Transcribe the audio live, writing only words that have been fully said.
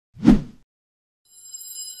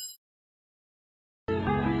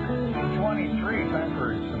time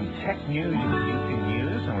for some tech news and DC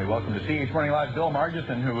News, and we welcome to CH Morning Live Bill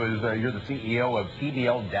Margison, who is you're the CEO of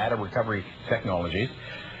CBL Data Recovery Technologies.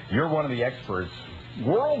 You're one of the experts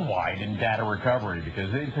worldwide in data recovery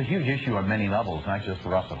because it's a huge issue on many levels, not just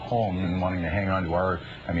for us at home and wanting to hang on to our,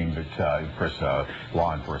 but of course,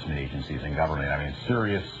 law enforcement agencies and government. It's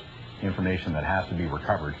serious information that has to be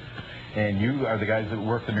recovered. And you are the guys that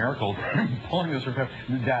work the miracle pulling this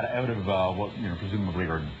data out of what presumably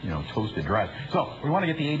are toasted drives. So we want to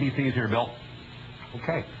get the ABCs here, Bill.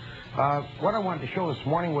 Okay. What I wanted to show this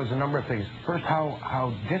morning was a number of things. First,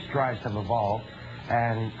 how disk drives have evolved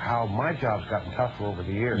and how my job's gotten tougher over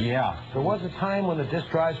the years. Yeah. There was a time when the disk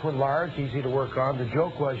drives were large, easy to work on. The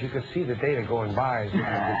joke was you could see the data going by as it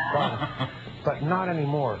was fun. But not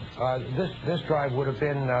anymore. This drive would have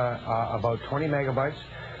been about 20 megabytes.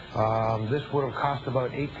 This would have cost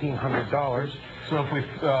about $1,800. So if we,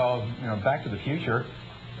 Back to the Future,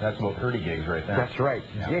 that's about 30 gigs right there. That's right.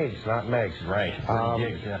 Yeah. Gigs, not megs. Right. 30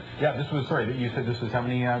 gigs. Yeah. Yeah. This was you said this is how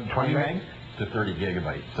many? 20 megs to 30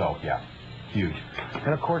 gigabytes. So yeah, huge.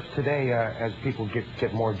 And of course today, as people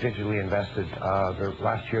get more digitally invested,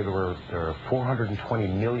 last year there were 420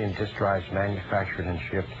 million disk drives manufactured and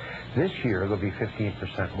shipped. This year there'll be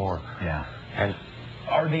 15% more. Yeah. And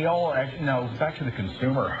are they all, now back to the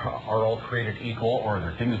consumer, are all created equal, or are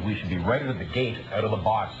there things we should be right out of the gate, out of the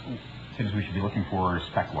box, things we should be looking for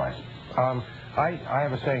spec-wise? I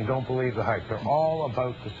have a saying, don't believe the hype. They're all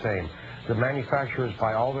about the same. The manufacturers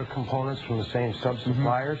buy all their components from the same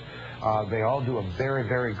sub-suppliers. They all do a very,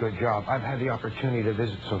 very good job. I've had the opportunity to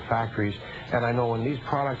visit some factories, and I know when these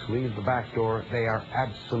products leave the back door, they are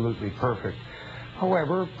absolutely perfect.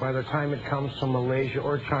 However, by the time it comes from Malaysia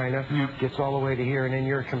or China, gets all the way to here and in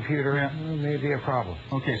your computer, it may be a problem.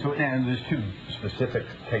 Okay, so and there's two specific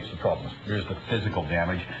types of problems. There's the physical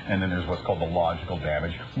damage, and then there's what's called the logical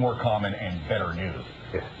damage, more common and better news.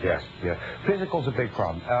 Yes. Physical's a big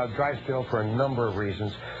problem. Drives fail for a number of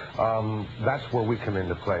reasons. That's where we come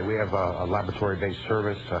into play. We have a laboratory-based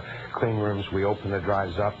service, clean rooms. We open the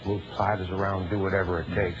drives up, move platters around, do whatever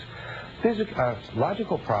it takes.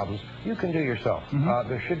 Logical problems you can do yourself.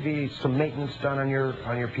 There should be some maintenance done on your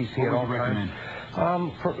PC at all times.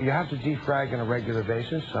 You have to defrag on a regular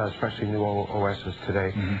basis, especially new OSs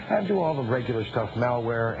today, and do all the regular stuff: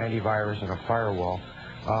 malware, antivirus, and a firewall.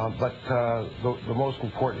 But the most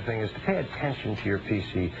important thing is to pay attention to your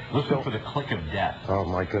PC. Listen for the click of death. Oh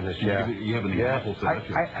my goodness, yeah. You have an example for that.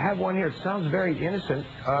 I have one here. It sounds very innocent.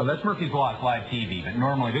 Well, that's Murphy's Law Live TV, but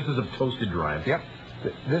normally this is a toasted drive. Yep.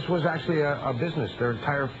 This was actually a business. Their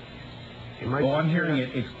entire... Well, I'm hearing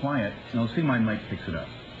it's quiet. Now, let's see my mic picks it up.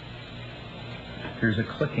 There's a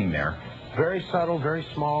clicking there. Very subtle, very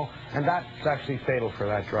small, and that's actually fatal for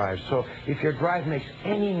that drive. So if your drive makes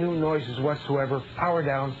any new noises whatsoever, power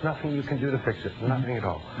down. Nothing you can do to fix it. Nothing at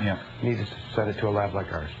all. Yeah. You need to send it to a lab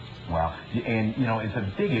like ours. Wow. And, it's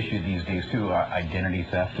a big issue these days, too, identity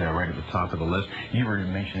theft, right at the top of the list. You were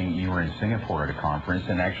mentioning you were in Singapore at a conference,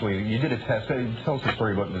 and actually you did a test. Tell us a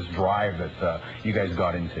story about this drive that you guys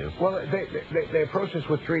got into. Well, they approached us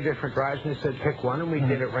with 3 different drives, and they said pick one, and we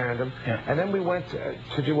did at random. Yeah. And then we went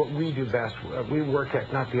to do what we do best. We work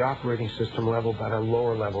at not the operating system level, but a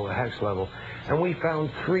lower level, a hex level. And we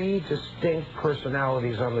found 3 distinct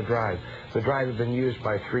personalities on the drive. The drive had been used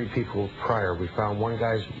by 3 people prior. We found one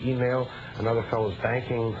guy's email, another fellow's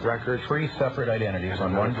banking records. 3 separate identities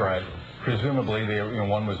on one drive. Presumably,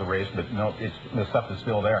 one was erased, but no, the stuff is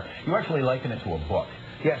still there. You actually liken it to a book.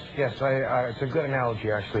 Yes. It's a good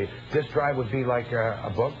analogy, actually. This drive would be like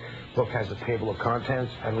a book. Book has a table of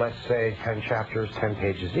contents, and let's say 10 chapters, 10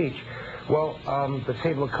 pages each. Well, the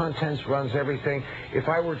table of contents runs everything. If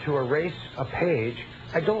I were to erase a page,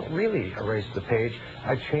 I don't really erase the page.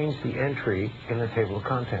 I change the entry in the table of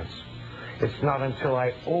contents. It's not until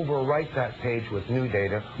I overwrite that page with new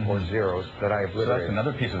data or zeros that I obliterate. So that's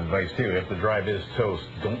another piece of advice, too. If the drive is toast,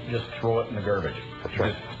 don't just throw it in the garbage. That's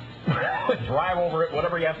right. Just drive over it,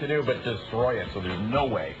 whatever you have to do, but destroy it so there's no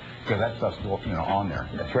way. Because that stuff's on there.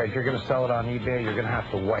 That's right. If you're going to sell it on eBay, you're going to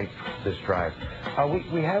have to wipe this drive.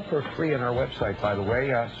 We have for free on our website, by the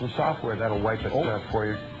way, some software that'll wipe it for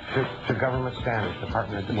you to government standards,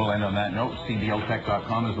 Department of Defense. Well, and on that note,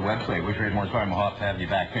 CBLtech.com is the website. Wish we had more time. We'll have to have you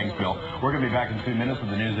back. Thanks, Bill. We're going to be back in 2 minutes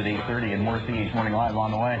with the news at 8:30 and more CH Morning Live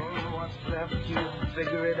on the way.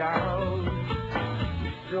 Figure it out.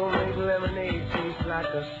 Don't make lemonade taste like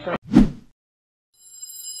a